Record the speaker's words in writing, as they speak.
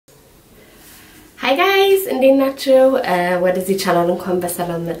Hi guys, እንዴት ናችሁ? ወደዚህ ቻናል እንኳን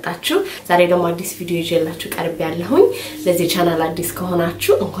በሰላም መጣችሁ። ዛሬ ደግሞ አዲስ ቪዲዮ ይዤላችሁ ቀርቤያለሁኝ። ለዚህ ቻናል አዲስ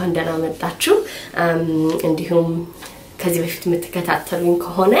ከሆናችሁ እንኳን ደህና መጣችሁ። እንዲሁም ከዚህ በፊት የምትከታተሉኝ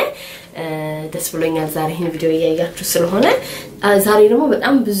ከሆነ ደስ ብሎኛል ዛሬ ይሄን ቪዲዮ እያያችሁ ስለሆነ። ዛሬ ደግሞ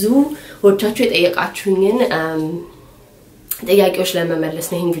በጣም ብዙ ወጣችሁ የጠየቃችሁኝን ጥያቄዎች ለመመለስ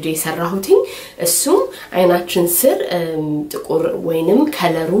ነው ይሄን ቪዲዮ የሰራሁትኝ። እሱም አይናችን ስር ጥቁር ወይንም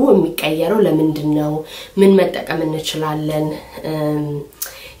ከለሩ የሚቀየረው ለምንድነው? ምን መጠቀም እንችላለን?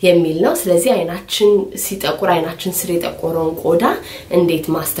 የሚል ነው። ስለዚህ አይናችን ሲጠቁር አይናችን ስር የጠቆረውን ቆዳ እንዴት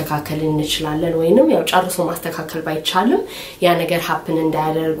ማስተካከል እንችላለን? ወይንም ያው ጨርሶ ማስተካከል ባይቻልም ያ ነገር ሀፕን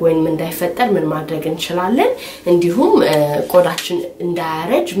እንዳያደርግ ወይንም እንዳይፈጠር ምን ማድረግ እንችላለን? እንዲሁም ቆዳችን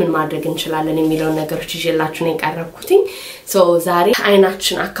እንዳያረጅ ምን ማድረግ እንችላለን የሚለው ነገሮች ይዤላችሁ ነው የቀረብኩትኝ። ዛሬ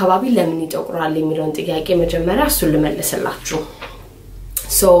አይናችን አካባቢ ለምን ይጠቁራል የሚለውን ጥያቄ መጀመሪያ እሱን ልመልስላችሁ።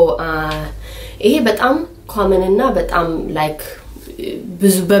 ይሄ በጣም ኮመን እና በጣም ላይክ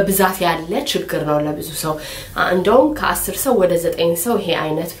ብዙ በብዛት ያለ ችግር ነው ለብዙ ሰው። እንደውም ከ10 ሰው ወደ 9 ሰው ይሄ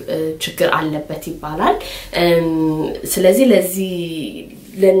አይነት ችግር አለበት ይባላል። ስለዚህ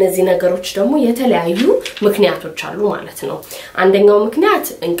ለነዚህ ነገሮች ደግሞ የተለያዩ ምክንያቶች አሉ ማለት ነው። አንደኛው ምክንያት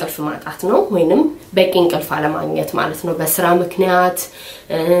እንቅልፍ ማጣት ነው ወይንም በቂ እንቅልፍ አለማግኘት ማለት ነው። በስራ ምክንያት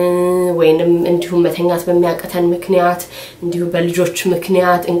ወይንም እንዲሁም መተኛት በሚያቀተን ምክንያት እንዲሁም በልጆች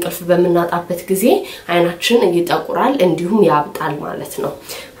ምክንያት እንቅልፍ በመናጣበት ጊዜ አይናችን ይጠቁራል እንዲሁም ያብጣል ማለት ነው።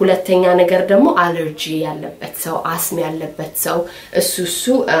 ሁለተኛ ነገር ደግሞ አለርጂ ያለበት ሰው አስም ያለበት ሰው እሱ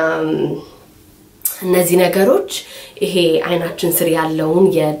እነዚህ ነገሮች ይሄ አይናችን ስር ያለውን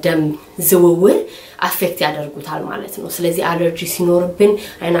የደም ዝውውር አፌክት ያደርጉታል ማለት ነው። ስለዚህ አለርጂ ሲኖርብን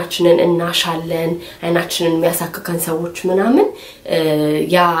አይናችንን እናሻለን አይናችንን የሚያሳክከን ሰዎች ምናምን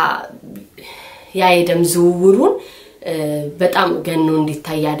ያ የደም ዝውውሩን በጣም ገኖ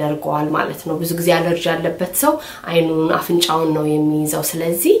እንዲታይ ያደርጋል ማለት ነው። ብዙ ጊዜ አለርጂ ያለበት ሰው አይኑን አፍንጫውን ነው የሚይዘው።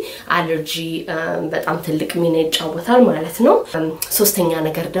 ስለዚህ አለርጂ በጣም ትልቅ ሚና ይጫወታል ማለት ነው። ሶስተኛ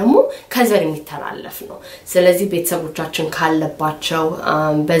ነገር ደግሞ ከዘር የሚተላለፍ ነው። ስለዚህ ቤተሰቦቻችን ካለባቸው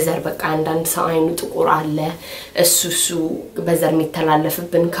በዘር በቃ አንዳንድ ሰው አይኑ ጥቁር አለ እሱ በዘር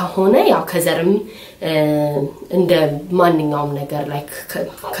የሚተላለፍብን ከሆነ ያው ከዘርም እንደ ማንኛውም ነገር ላይክ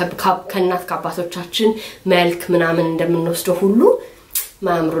ከእናት ከአባቶቻችን መልክ ምናምን እንደምንወስደው ሁሉ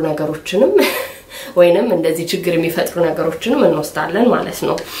ማምሩ ነገሮችንም ወይንም እንደዚህ ችግር የሚፈጥሩ ነገሮችንም እንወስዳለን ማለት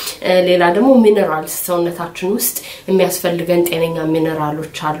ነው። ሌላ ደግሞ ሚነራልስ ሰውነታችን ውስጥ የሚያስፈልገን ጤነኛ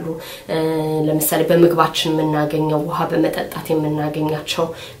ሚነራሎች አሉ። ለምሳሌ በምግባችን የምናገኘው ውሃ በመጠጣት የምናገኛቸው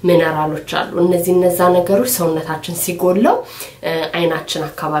ሚነራሎች አሉ። እነዛ ነገሮች ሰውነታችን ሲጎለው አይናችን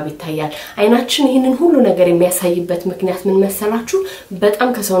አካባቢ ይታያል። አይናችን ይሄንን ሁሉ ነገር የሚያሳይበት ምክንያት ምን መሰላችሁ?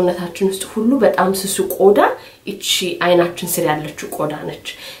 በጣም ከሰውነታችን ውስጥ ሁሉ በጣም ስሱ ቆዳ እቺ አይናችን ስር ያለችው ቆዳ ነች።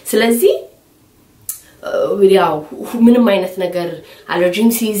 ስለዚህ ያው ምንም አይነት ነገር አለርጂም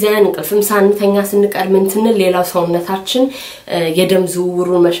ሲይዘን እንቅልፍም ሳንተኛ ስንቀር ምን ስንል ሌላው ሰውነታችን የደም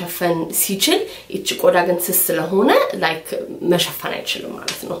ዝውውሩን መሸፈን ሲችል እቺ ቆዳ ግን ስስ ስለሆነ ላይክ መሸፈን አይችልም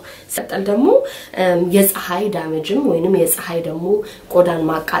ማለት ነው። ሰጠል ደግሞ የፀሐይ ዳሜጅም ወይንም የፀሐይ ደግሞ ቆዳን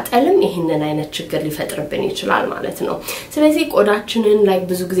ማቃጠልም ይሄንን አይነት ችግር ሊፈጥርብን ይችላል ማለት ነው። ስለዚህ ቆዳችንን ላይክ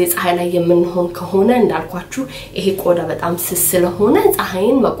ብዙ ጊዜ ፀሐይ ላይ የምንሆን ከሆነ እንዳልኳችሁ ይሄ ቆዳ በጣም ስስ ስለሆነ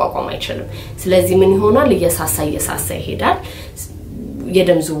ፀሐይን መቋቋም አይችልም። ስለዚህ ምን ይሆናል? እየሳሳ ይሄዳል።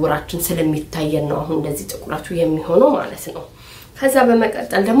 የደም ዝውውራችን ስለሚታየን ነው አሁን እንደዚህ ጥቁራቱ የሚሆነው ማለት ነው። ከዛ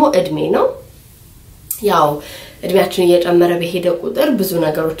በመቀጠል ደግሞ እድሜ ነው። ያው እድሜያችን እየጨመረ በሄደ ቁጥር ብዙ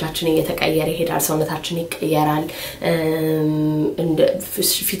ነገሮቻችን እየተቀየረ ይሄዳል። ሰውነታችን ይቀየራል፣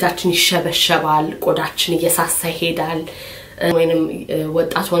 ፊታችን ይሸበሸባል፣ ቆዳችን እየሳሳ ይሄዳል። ወይንም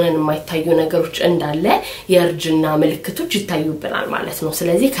ወጣት ሆነን የማይታዩ ነገሮች እንዳለ የእርጅና ምልክቶች ይታዩብናል ማለት ነው።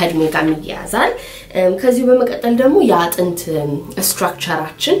 ስለዚህ ከእድሜ ጋር ይያያዛል። ከዚህ በመቀጠል ደግሞ የአጥንት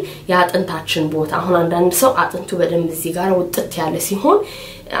ስትራክቸራችን የአጥንታችን ቦታ አሁን አንዳንድ ሰው አጥንቱ በደንብ እዚህ ጋር ወጥት ያለ ሲሆን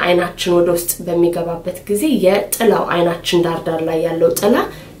አይናችን ወደ ውስጥ በሚገባበት ጊዜ የጥላው አይናችን ዳርዳር ላይ ያለው ጥላ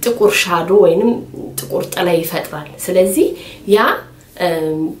ጥቁር ሻዶ ወይንም ጥቁር ጥላ ይፈጥራል። ስለዚህ ያ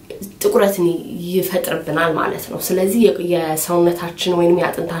ጥቁረትን ይፈጥርብናል ማለት ነው። ስለዚህ የሰውነታችን ወይንም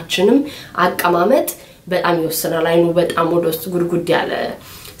ያጥንታችንም አቀማመጥ በጣም ይወስናል። አይኑ በጣም ወደ ውስጥ ጉድጉድ ያለ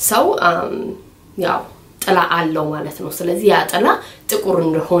ሰው ያው ጥላ አለው ማለት ነው። ስለዚህ ያ ጥላ ጥቁር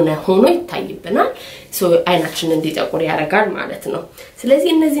እንደሆነ ሆኖ ይታይብናል። አይናችን እንዲጠቁር ያደርጋል ማለት ነው። ስለዚህ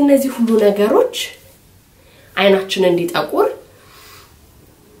እነዚህ ሁሉ ነገሮች አይናችን እንዲጠቁር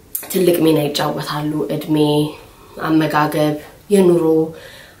ትልቅ ሚና ይጫወታሉ። እድሜ፣ አመጋገብ፣ የኑሮ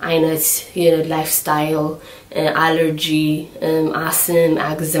አይነት የላይፍ ስታይል አለርጂ አስም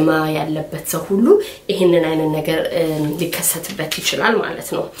አግዝማ ያለበት ሰው ሁሉ ይሄንን አይነት ነገር ሊከሰትበት ይችላል ማለት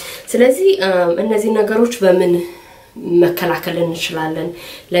ነው ስለዚህ እነዚህ ነገሮች በምን መከላከል እንችላለን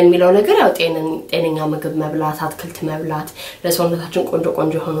ለሚለው ነገር ያው ጤነኛ ምግብ መብላት አትክልት መብላት ለሰውነታችን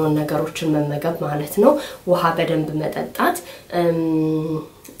ቆንጆ ሆኖ ነገሮችን መመገብ ማለት ነው ውሃ በደንብ መጠጣት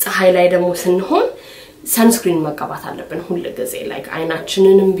ፀሐይ ላይ ደግሞ ስንሆን sunscreen መቀባት አለብን ሁሉ ጊዜ like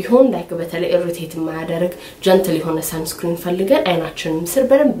አይናችንንም ቢሆን like በተለይ irritate የማያደርግ gentle የሆነ sunscreen ፈልገን አይናችንን ስር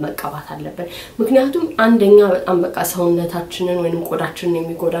በደንብ መቀባት አለብን ምክንያቱም አንደኛ በጣም በቃ ሰውነታችንን ወይንም ቆዳችንን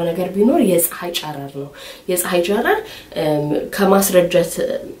የሚጎዳ ነገር ቢኖር የፀሐይ ጨረር ነው የፀሐይ ጨረር ከማስረጀት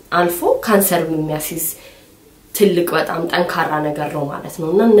አልፎ ካንሰር የሚያስይዝ ትልቅ በጣም ጠንካራ ነገር ነው ማለት ነው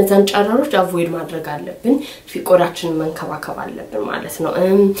እና እነዛን ጨረሮች አቮይድ ማድረግ አለብን ቆዳችንን መንከባከብ አለብን ማለት ነው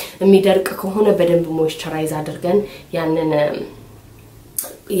የሚደርቅ ከሆነ በደንብ ሞይስቸራይዝ አድርገን ያንን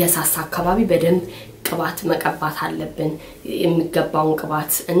የሳሳ አካባቢ በደንብ ቅባት መቀባት አለብን የሚገባውን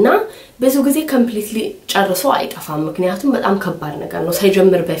ቅባት እና ብዙ ጊዜ ኮምፕሊትሊ ጨርሶ አይጠፋም ምክንያቱም በጣም ከባድ ነገር ነው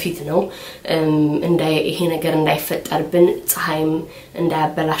ሳይጀምር በፊት ነው ይሄ ነገር እንዳይፈጠርብን ፀሐይም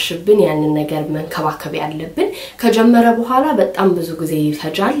እንዳያበላሽብን ያንን ነገር መንከባከብ ያለብን ከጀመረ በኋላ በጣም ብዙ ጊዜ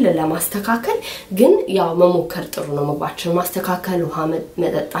ይፈጃል ለማስተካከል ግን ያው መሞከር ጥሩ ነው ምግባችን ማስተካከል ውሃ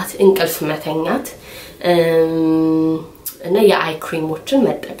መጠጣት እንቅልፍ መተኛት እና የአይ ክሬሞችን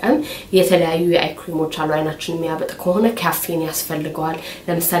መጠቀም የተለያዩ የአይ ክሬሞች አሉ አይናችን የሚያበጥ ከሆነ ካፌን ያስፈልገዋል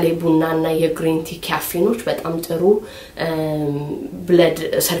ለምሳሌ ቡናና የግሪን ቲ ካፌኖች በጣም ጥሩ ብለድ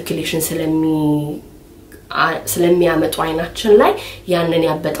ሰርኩሌሽን ስለሚያመጡ አይናችን ላይ ያንን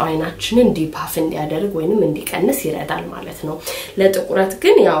ያበጣው አይናችንን ዲፓፍ እንዲያደርግ ወይንም እንዲቀንስ ይረዳል ማለት ነው ለጥቁረት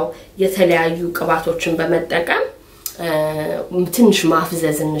ግን ያው የተለያዩ ቅባቶችን በመጠቀም ትንሽ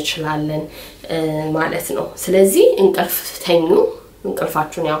ማፍዘዝ እንችላለን ማለት ነው ስለዚህ እንቅልፍ ተኙ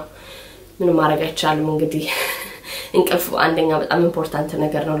እንቅልፋችሁን ያው ምን ማድረግ አይቻልም እንግዲህ እንቅልፍ አንደኛ በጣም ኢምፖርታንት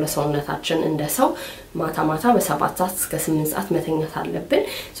ነገር ነው ለሰውነታችን እንደሰው ማታ በ7 ሰዓት እስከ 8 ሰዓት መተኛት አለብን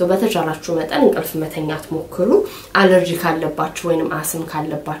ሶ በተቻላችሁ መጠን እንቅልፍ መተኛት ሞክሩ አለርጂ ካለባችሁ ወይንም አስም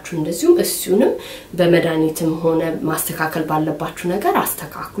ካለባችሁ እንደዚሁ እሱንም በመድኃኒትም ሆነ ማስተካከል ባለባችሁ ነገር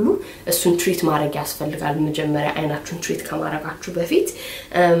አስተካክሉ እሱን ትሪት ማድረግ ያስፈልጋል መጀመሪያ አይናችሁን ትሪት ከማድረጋችሁ በፊት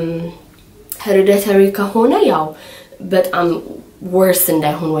hereditary ከሆነ ያው በጣም worse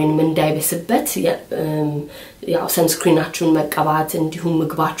እንዳይሆን ወይንም እንዳይበስበት ያው ሰንስክሪናችሁን መቀባት እንዲሁም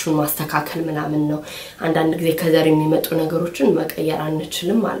ምግባችሁን ማስተካከል ምናምን ነው አንዳንድ ጊዜ ከዘር የሚመጡ ነገሮችን መቀየር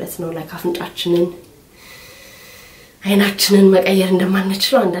አንችልም ማለት ነው ለካፍንጫችንን አይናችንን መቀየር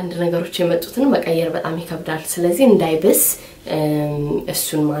እንደማንችል አንዳንድ ነገሮች የመጡትን መቀየር በጣም ይከብዳል ስለዚህ እንዳይበስ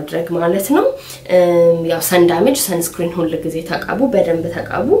እሱን ማድረግ ማለት ነው ያው ሰን ዳሜጅ ሰንስክሪን ሁሉ ጊዜ ተቀቡ በደንብ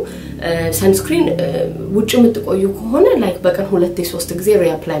ተቀቡ ሰንስክሪን ውጭ የምትቆዩ ከሆነ ላይክ በቀን 2-3 ጊዜ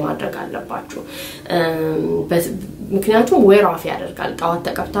ሪአፕላይ ማድረግ አለባችሁ ምክንያቱም ዌር ኦፍ ያደርጋል ጣዋት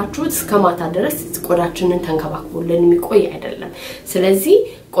ተቀብታችሁ እስከ ማታ ድረስ ቆዳችንን ተንከባክቡልን የሚቆይ አይደለም ስለዚህ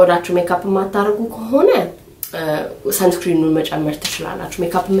ቆዳችሁ ሜካፕ ማታረጉ ከሆነ ሰንስክሪኑን መጨመር ትችላላችሁ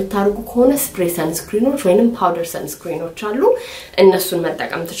ሜካፕ የምታርጉ ከሆነ ስፕሬይ ሰንስክሪኖች ወይንም ፓውደር ሰንስክሪኖች አሉ እነሱን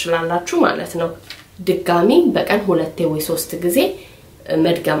መጠቀም ትችላላችሁ ማለት ነው ድጋሚ በቀን 2 ወይ 3 ጊዜ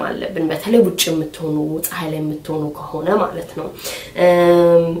መድገም አለብን በተለይ ውጭ የምትሆኑ ፀሐይ ላይ የምትሆኑ ከሆነ ማለት ነው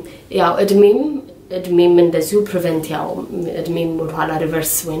ያው እድሜም እንደዚሁ ፕሪቨንት ያው እድሜም ወደ ኋላ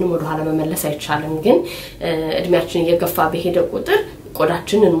ሪቨርስ ወይንም ወደ ኋላ መመለስ አይቻልም ግን እድሜያችን እየገፋ በሄደ ቁጥር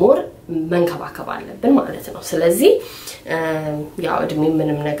ቆዳችንን ሞር መንከባከብ አለብን ማለት ነው ስለዚህ ያው እድሜ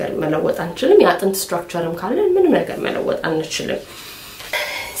ምንም ነገር መለወጥ አንችልም ያጥንት ስትራክቸርም ካለ ምንም ነገር መለወጥ አንችልም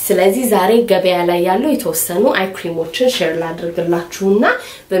ስለዚህ ዛሬ ገበያ ላይ ያለው የተወሰኑ አይ ክሬሞችን ሼር ላድርግላችሁና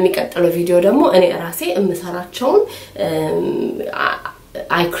በሚቀጥለው ቪዲዮ ደግሞ እኔ ራሴ እምሰራቸው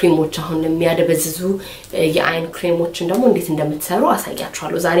አይ ክሬሞች አሁን የሚያደበዝዙ የአይን ክሬሞችን ደግሞ እንዴት እንደምትሰሩ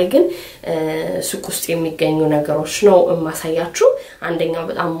አሳያችኋለሁ ዛሬ ግን ሱቅ ውስጥ የሚገኙ ነገሮች ነው ማሳያችሁ አንደኛው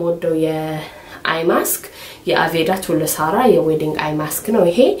በጣም ወደው የአይ ማስክ የAVEDA ቱለሳራ የዌዲንግ አይ ማስክ ነው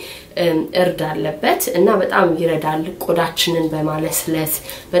ይሄ እርድ አለበት እና በጣም ይረዳል ቆዳችንን በማለስለስ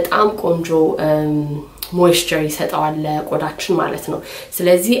በጣም ቆንጆ ሞይስቸር ይሰጣል ለቆዳችን ማለት ነው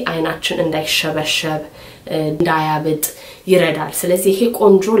ስለዚህ አይናችን እንዳይሸበሸብ እንዳያብጥ ይረዳል ስለዚህ ይሄ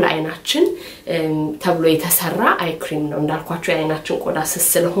ቆንጆ ለአይናችን ተብሎ የተሰራ አይ ክሬም ነው እንዳልኳችሁ አይናችን ቆዳ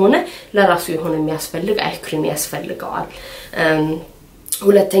ስለሆነ ለራሱ የሆነ የሚያስፈልግ አይ ክሬም ያስፈልገዋል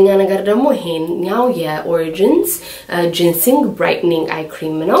ሁለተኛ ነገር ደግሞ ይሄኛው የኦሪጂንስ ጂንሲንግ ብራይትኒንግ አይ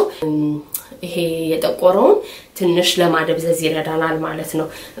ክሬም ነው ይሄ የጠቆረውን ትንሽ ለማደብዘዝ ይረዳናል ማለት ነው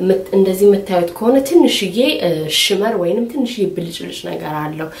እንደዚህ መታየት ከሆነ ትንሽዬ ሽመር ወይንም ትንሽዬ ብልጭልጭ ነገር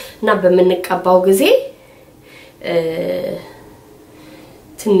አለው እና በመንቀባው ጊዜ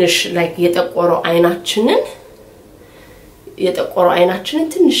ትንሽ ላይክ የጠቆረ አይናችንን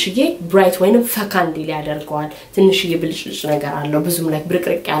ትንሽዬ ብራይት ወይንም ፈካ እንዲል ያደርገዋል ትንሽዬ ብልጭልጭ ነገር አለው ብዙም ላይክ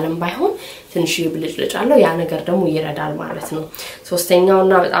ብርቅርቅ ያለም ባይሆን ትንሽዬ ብልጭልጭ አለው ያ ነገር ደግሞ ይረዳል ማለት ነው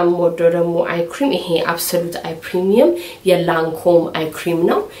ሶስተኛውና በጣም ወደው ደግሞ አይ ክሬም ይሄ አብሶሉት አይ ፕሪሚየም የላንኮም አይ ክሬም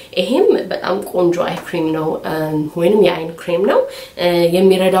ነው ይሄም በጣም ቆንጆ አይ ክሬም ነው ወይንም የአይን ክሬም ነው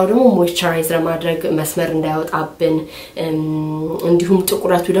የሚረዳው ደግሞ ሞይስቸራይዝ ለማድረግ መስመር እንዳይወጣብን እንዲሁም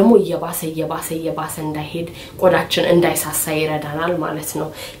ጥቁረቱ ደግሞ እየባሰ እንዳይሄድ ቆዳችን እንዳይሳሳ ይረዳናል ማለት ነው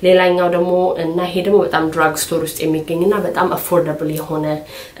ሌላኛው ደግሞ እና ይሄ ደግሞ በጣም ድራግ ስቶር ውስጥ የሚገኝና በጣም አፎርደብል የሆነ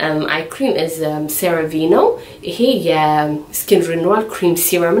አይ ክሬም is CERAVE ነው ይሄ የስኪን ሪኒዋል ክሬም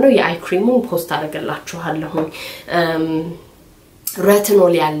ሲረም ነው የአይ ክሬሙን ፖስት አደረግላችኋለሁ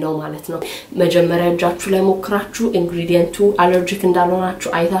retinol ያለው ማለት ነው መጀመሪያ እጃችሁ ላይ ሞክራችሁ ኢንግሪዲየንቱ አለርጂክ እንዳልሆናችሁ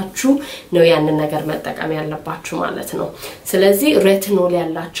አይታችሁ ነው ያንን ነገር መጠቀም ያለባችሁ ማለት ነው ስለዚህ retinol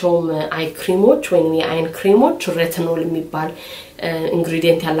ያላቸው አይ ክሬሞች ወይንም የአይን ክሬሞች retinol የሚባል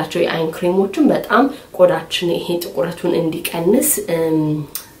ኢንግሪዲየንት ያላቸው የአይን ክሬሞችን በጣም ቆዳችን ይሄ ጥቁረቱን እንዲቀንስ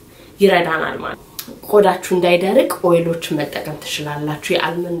ይረዳናል ማለት ቆዳችሁ እንዳይደርቅ ኦይሎች መጠቀም ትችላላችሁ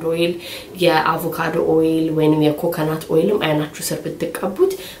የአልመንድ ኦይል የአቮካዶ ኦይል ወይንም የኮኮናት ኦይልም አይናችሁ ስር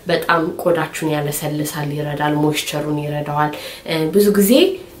ብትቀቡት በጣም ቆዳችሁን ያለሰልሳል ይረዳል ሞይስቸሩን ይረዳዋል ብዙ ጊዜ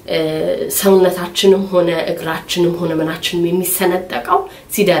ሰውነታችንም ሆነ እግራችንም ሆነ መናችንም የሚሰነጠቀው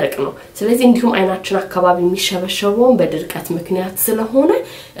ሲደርቅ ነው ስለዚህ እንዲሁም አይናችን አካባቢ የሚሸበሸበው በድርቀት ምክንያት ስለሆነ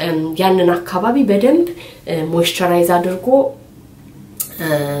ያንን አካባቢ በደንብ ሞይስቸራይዝ አድርጎ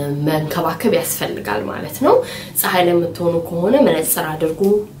መንከባከብ ያስፈልጋል ማለት ነው ፀሐይ ላይ የምትሆኑ ከሆነ መነጽር አድርጉ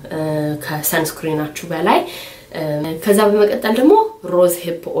ከሰንስክሪናችሁ በላይ ከዛ በመቀጠል ደግሞ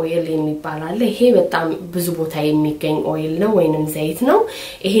ROSEHIP ኦይል የሚባል አለ ይሄ በጣም ብዙ ቦታ የሚገኝ ኦይል ነው ወይንም ዘይት ነው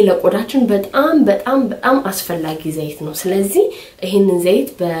ይሄ ለቆዳችን በጣም አስፈላጊ ዘይት ነው ስለዚህ ይሄንን ዘይት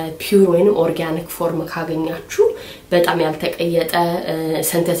በፒውር ወይንም ኦርጋኒክ ፎርም ካገኛችሁ በጣም ያልተቀየጠ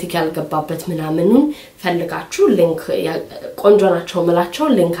ሲንተቲክ ያልገባበት ምናምኑን ፈልጋችሁ ሊንክ ቆንጆ ናቸው መላቸው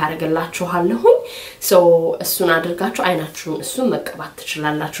ሊንክ አድርገላችኋለሁ ሶ እሱን አድርጋችሁ አይናችሁን እሱን መቀባት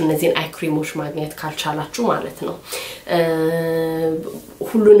ትችላላችሁ እነዚህን አይ ክሬሞች ማግኘት ካልቻላችሁ ማለት ነው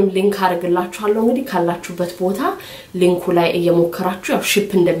ሁሉንም ሊንክ አድርገላችኋለሁ እንግዲህ ካላችሁበት ቦታ ሊንኩ ላይ እየሞከራችሁ ያው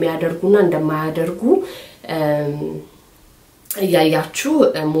ሺፕ እንደሚያደርጉና እንደማያደርጉ ያያችሁ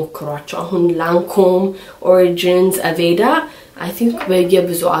ሞክሯቸው አሁን LANCOME origins AVEDA I think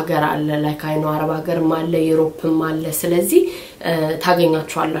በየብዙ አገር አለ like አይኖ አረብ አገርም አለ ዩሮፕም አለ ስለዚህ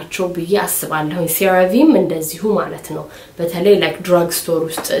ታገኛችኋላችሁ ብዬ አስባለሁ CERAVEም እንደዚሁ ማለት ነው በተለይ like drug store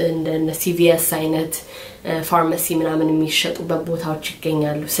ውስጥ እንደ CVS አይነት ፋርማሲ ምናምን የሚሸጡበት ቦታዎች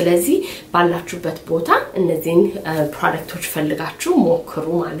ይገኛሉ ስለዚህ ባላችሁበት ቦታ እነዚህን ፕሮዳክቶች ፈልጋችሁ ሞክሩ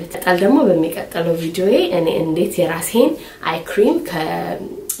ማለት ነው ደግሞ በሚቀጥለው ቪዲዮዬ እኔ እንዴት የራሴን አይ ክሬም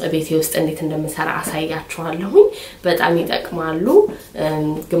ከቤቴ ውስጥ እንዴት እንደምሰራ አሳያችኋለሁ በጣም ይጠቅማሉ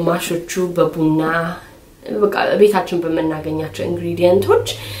ግማሾቹ በቡና በቃ ቤታችን በመናገኛቸው ኢንግሪዲየንቶች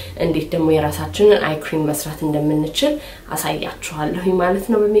እንዴት ደግሞ የራሳችንን አይ ክሬም መስራት እንደምንችል አሳያችኋለሁ ማለት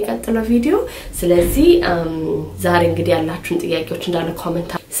ነው በሚቀጥለው ቪዲዮ ስለዚህ ዛሬ እንግዲህ ያላችሁን ጥያቄዎች እንዳለ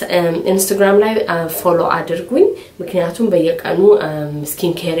ኮሜንት ኢንስታግራም ላይ ፎሎ አድርጉኝ ምክንያቱም በየቀኑ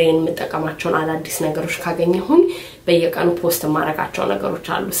ስኪን ኬርን መጠቀማቸውን አዳዲስ ነገሮች ካገኘሁኝ በየቀኑ ፖስት ማረጋቸው ነገሮች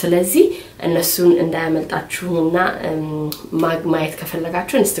አሉ ስለዚህ እነሱን እንዳያመልጣችሁና ማግማየት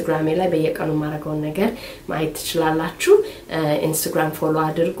ከፈለጋችሁ ኢንስታግራም ላይ በየቀኑ ማረጋው ነገር ማየት ትችላላችሁ ኢንስታግራም ፎሎ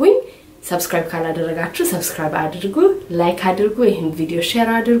አድርጉኝ ሰብስክራይብ ካላደረጋችሁ ሰብስክራይብ አድርጉ ላይክ አድርጉ ይሄን ቪዲዮ ሼር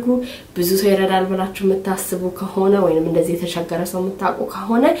አድርጉ ብዙ ሰው ይረዳል ብላችሁ የምታስቡ ከሆነ ወይንም እንደዚህ ተቸገረ ሰው የምታውቁ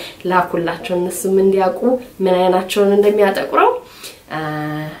ከሆነ ላኩላቸው እነሱም እንዲያውቁ ምን አይናቸውን እንደሚያጠቁረው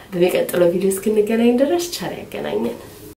በሚቀጥለው ቪዲዮ እስክንገናኝ ድረስ ቻው ያገናኘን